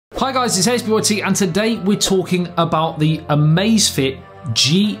Hi guys, it's HBYT and today we're talking about the Amazfit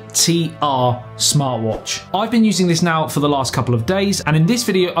GTR smartwatch. I've been using this now for the last couple of days, and in this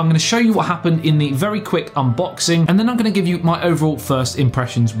video I'm going to show you what happened in the very quick unboxing, and then I'm going to give you my overall first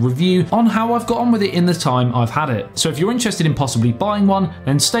impressions review on how I've got on with it in the time I've had it. So if you're interested in possibly buying one,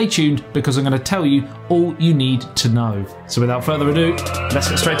 then stay tuned because I'm going to tell you all you need to know. So without further ado, let's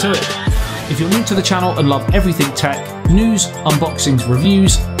get straight to it. If you're new to the channel and love everything tech, news, unboxings,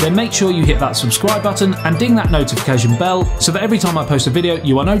 reviews, then make sure you hit that subscribe button and ding that notification bell so that every time I post a video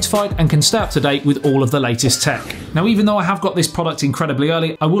you are notified and can stay up to date with all of the latest tech. Now, even though I have got this product incredibly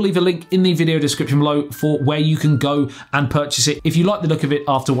early, I will leave a link in the video description below for where you can go and purchase it if you like the look of it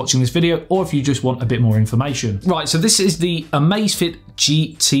after watching this video or if you just want a bit more information. Right, so this is the Amazfit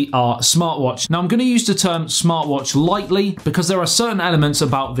GTR smartwatch. Now, I'm going to use the term smartwatch lightly because there are certain elements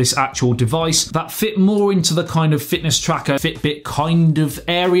about this actual device that fit more into the kind of fitness tracker, Fitbit kind of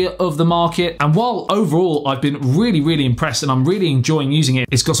area of the market. And while overall I've been really impressed and I'm really enjoying using it,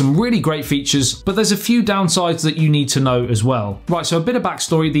 it's got some really great features, but there's a few downsides that you need to know as well. Right, so a bit of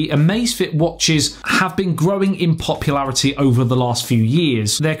backstory. The Amazfit watches have been growing in popularity over the last few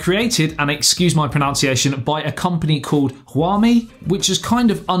years. They're created, and excuse my pronunciation, by a company called Huami, which is kind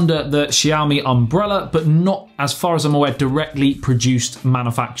of under the Xiaomi umbrella, but not, as far as I'm aware, directly produced,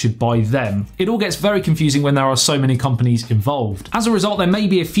 manufactured by them. It all gets very confusing when there are so many companies involved. As a result, there may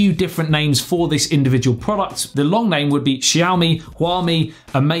be a few different names for this individual product. The long name would be Xiaomi, Huami,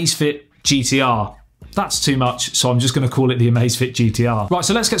 Amazfit GTR. That's too much, so I'm just going to call it the Amazfit GTR. Right,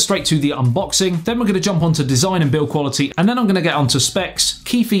 so let's get straight to the unboxing. Then we're going to jump onto design and build quality, and then I'm going to get onto specs,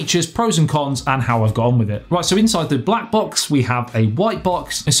 key features, pros and cons, and how I've got on with it. Right, so inside the black box, we have a white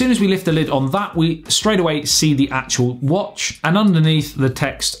box. As soon as we lift the lid on that, we straight away see the actual watch, and underneath the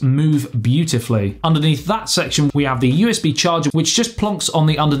text, "Move beautifully." Underneath that section, we have the USB charger, which just plonks on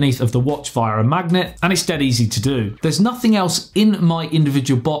the underneath of the watch via a magnet, and it's dead easy to do. There's nothing else in my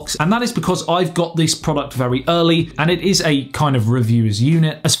individual box, and that is because I've got this product very early and it is a kind of reviewer's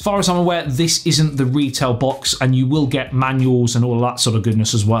unit. As far as I'm aware, this isn't the retail box, and you will get manuals and all of that sort of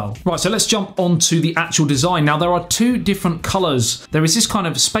goodness as well. Right, so let's jump onto the actual design. Now, there are two different colors. There is this kind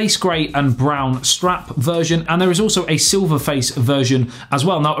of space gray and brown strap version, and there is also a silver face version as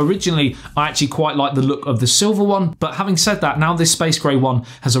well. Now, originally I actually quite like the look of the silver one, but having said that, now this space gray one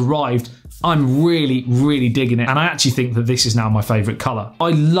has arrived, I'm really digging it, and I actually think that this is now my favorite color.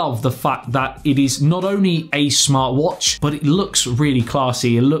 I love the fact that it is not only a smartwatch, but it looks really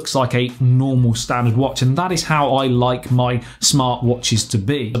classy. It looks like a normal standard watch, and that is how I like my smartwatches to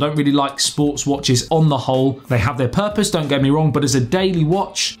be. I don't really like sports watches on the whole. They have their purpose, don't get me wrong, but as a daily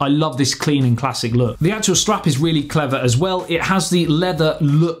watch, I love this clean and classic look. The actual strap is really clever as well. It has the leather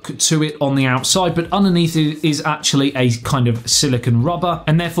look to it on the outside, but underneath it is actually a kind of silicone rubber,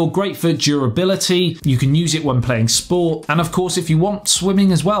 and therefore great for durability. You can use it when playing sport, and of course if you want,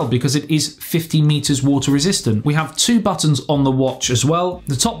 swimming as well, because it is 50 meters water resistant. We have two buttons on the watch as well.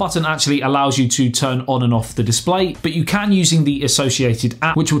 The top button actually allows you to turn on and off the display, but you can using the associated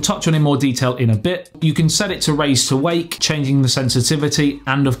app, which we'll touch on in more detail in a bit. You can set it to raise to wake, changing the sensitivity,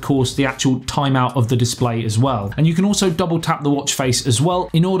 and of course the actual timeout of the display as well. And you can also double tap the watch face as well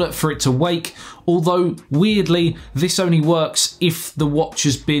in order for it to wake, although weirdly this only works if the watch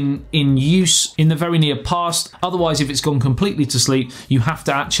has been in use in the very near past. Otherwise, if it's gone completely to sleep, you have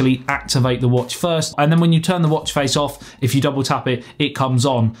to actually activate the watch first, and then when you turn the watch face off, if you double tap it, it comes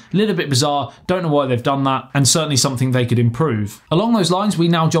on. A little bit bizarre, don't know why they've done that, and certainly something they could improve. Along those lines, we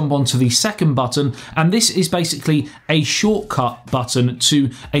now jump onto the second button, and this is basically a shortcut button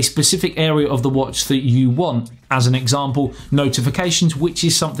to a specific area of the watch that you want. As an example, notifications, which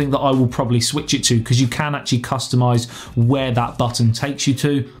is something that I will probably switch it to because you can actually customize where that button takes you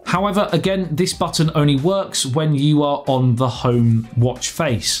to. However, again, this button only works when you are on the home watch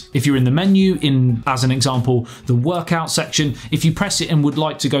face. If you're in the menu, in, as an example, the workout section, if you press it and would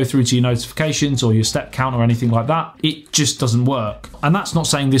like to go through to your notifications or your step count or anything like that, it just doesn't work. And that's not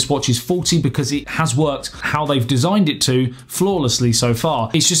saying this watch is faulty, because it has worked how they've designed it to flawlessly so far.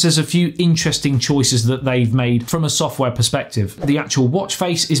 It's just there's a few interesting choices that they've made from a software perspective. The actual watch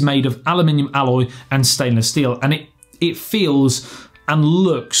face is made of aluminium alloy and stainless steel, and it feels and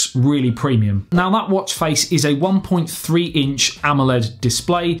looks really premium. Now, that watch face is a 1.3-inch AMOLED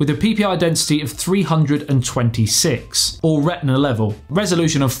display with a PPI density of 326, or retina level,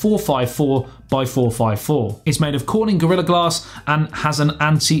 resolution of 454 4x4. It's made of Corning Gorilla Glass and has an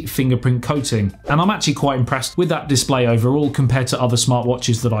anti-fingerprint coating. And I'm actually quite impressed with that display overall compared to other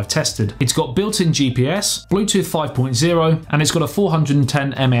smartwatches that I've tested. It's got built-in GPS, Bluetooth 5.0, and it's got a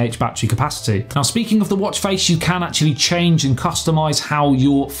 410 mAh battery capacity. Now, speaking of the watch face, you can actually change and customize how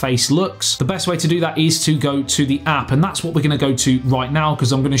your face looks. The best way to do that is to go to the app, and that's what we're going to go to right now,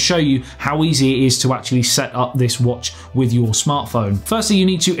 because I'm going to show you how easy it is to actually set up this watch with your smartphone. Firstly, you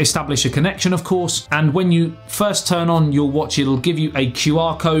need to establish a connection, of course, and when you first turn on your watch, it'll give you a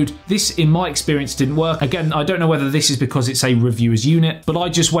QR code. This, in my experience, didn't work. Again, I don't know whether this is because it's a reviewer's unit, but I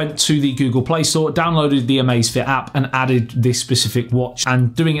just went to the Google Play Store, downloaded the Amazfit app, and added this specific watch.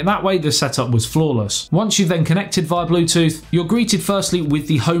 And doing it that way, the setup was flawless. Once you've then connected via Bluetooth, you're greeted firstly with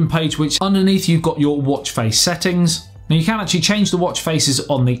the home page, which underneath you've got your watch face settings. Now, you can actually change the watch faces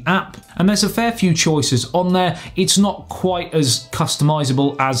on the app, and there's a fair few choices on there. It's not quite as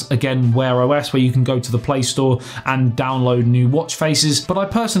customizable as, again, Wear OS, where you can go to the Play Store and download new watch faces, but I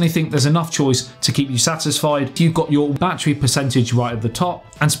personally think there's enough choice to keep you satisfied. You've got your battery percentage right at the top.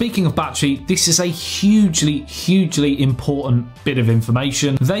 And speaking of battery, this is a hugely important bit of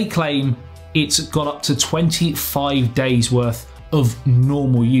information. They claim it's got up to 25 days worth of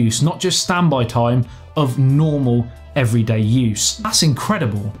normal use, not just standby time, of normal everyday use. That's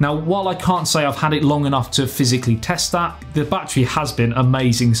incredible. Now, while I can't say I've had it long enough to physically test that, the battery has been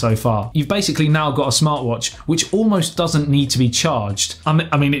amazing so far. You've basically now got a smartwatch which almost doesn't need to be charged.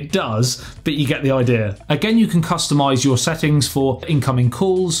 I mean, it does, but you get the idea. Again, you can customize your settings for incoming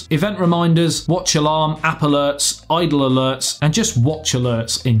calls, event reminders, watch alarm, app alerts, idle alerts, and just watch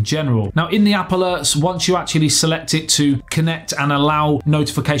alerts in general. Now, in the app alerts, once you actually select it to connect and allow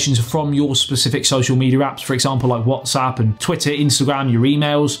notifications from your specific social media apps, for example, like WhatsApp and Twitter, Instagram, your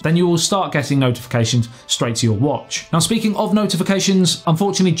emails, then you will start getting notifications straight to your watch. Now, speaking of notifications,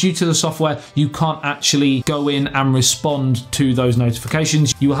 unfortunately, due to the software, you can't actually go in and respond to those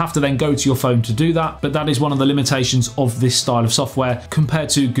notifications. You will have to then go to your phone to do that, but that is one of the limitations of this style of software compared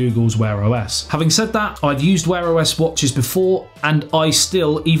to Google's Wear OS. Having said that, I've used Wear OS watches before, and I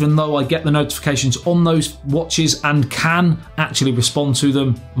still, even though I get the notifications on those watches and can actually respond to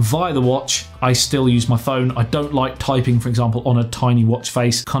them via the watch, I still use my phone. I don't like typing, for example, on a tiny watch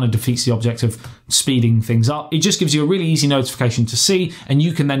face. Kind of defeats the object of speeding things up. It just gives you a really easy notification to see, and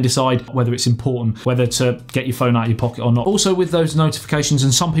you can then decide whether it's important, whether to get your phone out of your pocket or not. Also, with those notifications,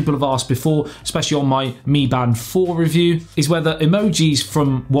 and some people have asked before, especially on my Mi Band 4 review, is whether emojis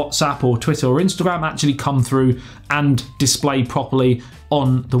from WhatsApp or Twitter or Instagram actually come through and display properly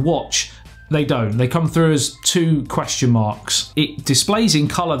on the watch. They don't. They come through as 2 question marks. It displays in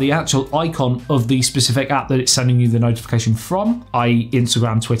color the actual icon of the specific app that it's sending you the notification from, i.e.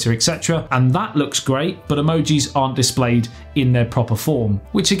 Instagram, Twitter, etc. And that looks great, but emojis aren't displayed in their proper form,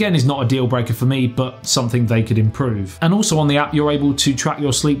 which again is not a deal breaker for me, but something they could improve. And also on the app, you're able to track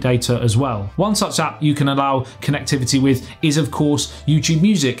your sleep data as well. One such app you can allow connectivity with is, of course, YouTube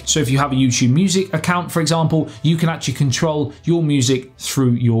Music. So if you have a YouTube Music account, for example, you can actually control your music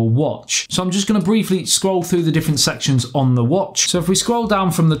through your watch. So I'm just going to briefly scroll through the different sections on the watch. So if we scroll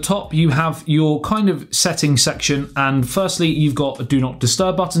down from the top, you have your kind of settings section, and firstly you've got a do not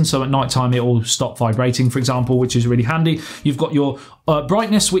disturb button, so at night time it will stop vibrating, for example, which is really handy. You've got your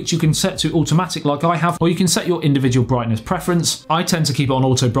brightness, which you can set to automatic like I have, or you can set your individual brightness preference. I tend to keep it on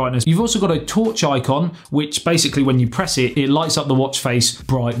auto brightness. You've also got a torch icon, which basically when you press it, it lights up the watch face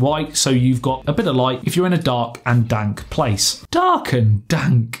bright white, so you've got a bit of light if you're in a dark and dank place. Dark and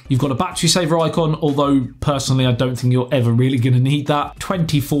dank. You've got a battery saver icon, although personally I don't think you're ever really going to need that.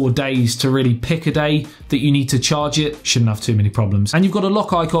 24 days to really pick a day that you need to charge it. Shouldn't have too many problems. And you've got a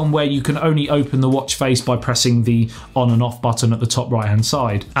lock icon where you can only open the watch face by pressing the on and off button at the top right hand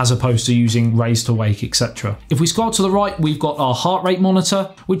side, as opposed to using raise to wake, etc. If we scroll to the right, we've got our heart rate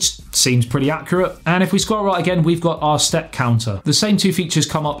monitor, which seems pretty accurate. And if we scroll right again, we've got our step counter. The same 2 features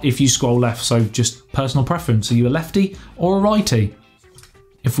come up if you scroll left, so just personal preference. Are you a lefty or a righty?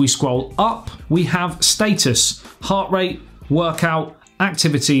 If we scroll up, we have status, heart rate, workout,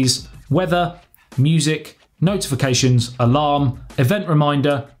 activities, weather, music, notifications, alarm, event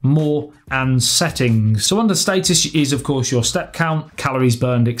reminder, more, and settings. So under status is of course your step count, calories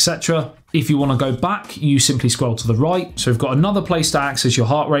burned, etc. If you want to go back, you simply scroll to the right. So we've got another place to access your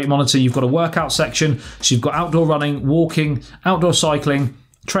heart rate monitor. You've got a workout section. So you've got outdoor running, walking, outdoor cycling,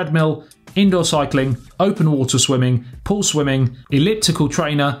 treadmill, indoor cycling, open water swimming, pool swimming, elliptical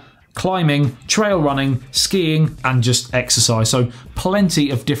trainer, climbing, trail running, skiing, and just exercise. So plenty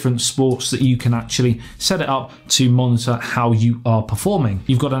of different sports that you can actually set it up to monitor how you are performing.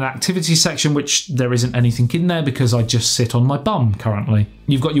 You've got an activity section, which there isn't anything in there because I just sit on my bum currently.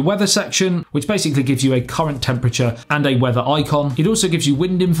 You've got your weather section, which basically gives you a current temperature and a weather icon. It also gives you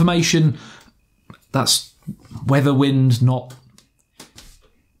wind information. That's weather wind, not...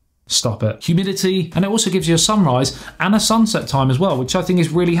 Stop it. Humidity, and it also gives you a sunrise and a sunset time as well, which I think is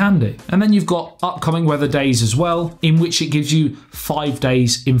really handy. And then you've got upcoming weather days as well, in which it gives you 5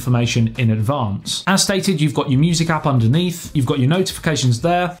 days information in advance. As stated, you've got your music app underneath, you've got your notifications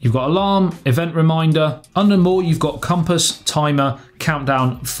there, you've got alarm, event reminder. Under more, you've got compass, timer,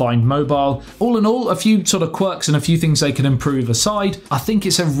 countdown, find mobile. All in all, a few sort of quirks and a few things they can improve aside. I think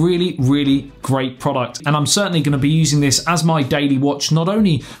it's a really, really great product, and I'm certainly going to be using this as my daily watch, not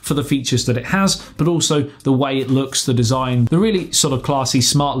only for the features that it has, but also the way it looks, the design, the really sort of classy,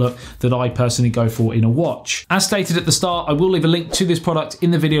 smart look that I personally go for in a watch. As stated at the start, I will leave a link to this product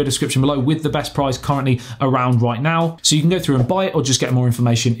in the video description below with the best price currently around right now, so you can go through and buy it or just get more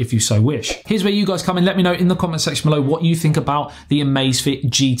information if you so wish. Here's where you guys come in. Let me know in the comment section below what you think about the Amazfit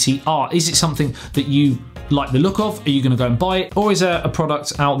GTR. Is it something that you like the look of? Are you going to go and buy it? Or is there a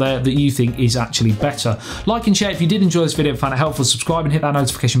product out there that you think is actually better? Like and share if you did enjoy this video and found it helpful. Subscribe and hit that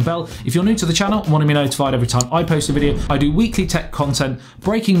notification bell. If you're new to the channel and want to be notified every time I post a video, I do weekly tech content,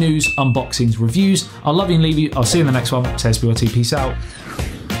 breaking news, unboxings, reviews. I'll love you and leave you. I'll see you in the next one. TSBYT, peace out.